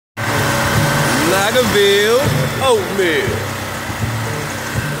Nagaville Oatmeal.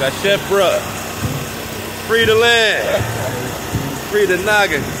 Got Chef Bruh. Free the land. Free the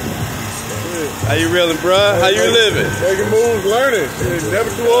Naga. How you reeling, bruh? How you living? Making moves, learning. Never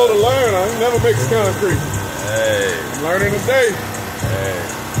too old to learn. I ain't never make concrete. Hey. I'm learning today. Hey.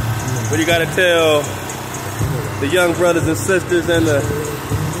 What you gotta tell the young brothers and sisters and the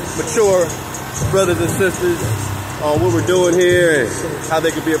mature brothers and sisters on what we're doing here and how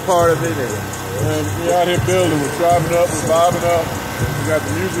they could be a part of it? And we're out here building. We're driving up, we're vibing up. We got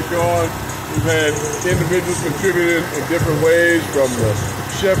the music on. We've had individuals contributing in different ways, from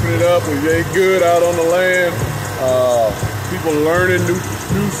chefing it up. We ate good out on the land. People learning new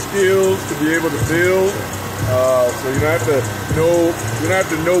skills to be able to build. So you don't have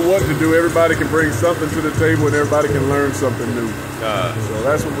to know what to do. Everybody can bring something to the table, and everybody can learn something new. So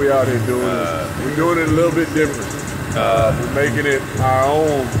that's what we're out here doing. We're doing it a little bit different. We're making it our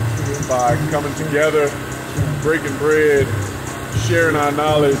own by coming together, breaking bread, sharing our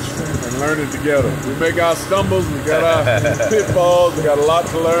knowledge, and learning together. We make our stumbles, we got our pitfalls, we got a lot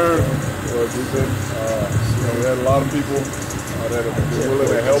to learn. But we've been, we had a lot of people that have been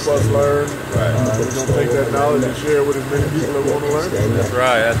willing to help us learn. Right. We're going to take that knowledge and share it with as many people that want to learn. That's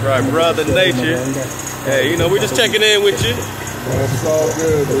right, Brother Nature. Hey, we're just checking in with you. It's all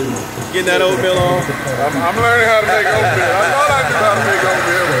good, dude. Getting that oatmeal on? I'm learning how to make oatmeal. I thought I knew how to make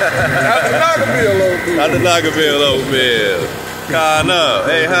oatmeal, but not the Nagaville oatmeal. Not the Nagaville oatmeal. Kana,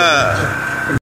 hey, hi.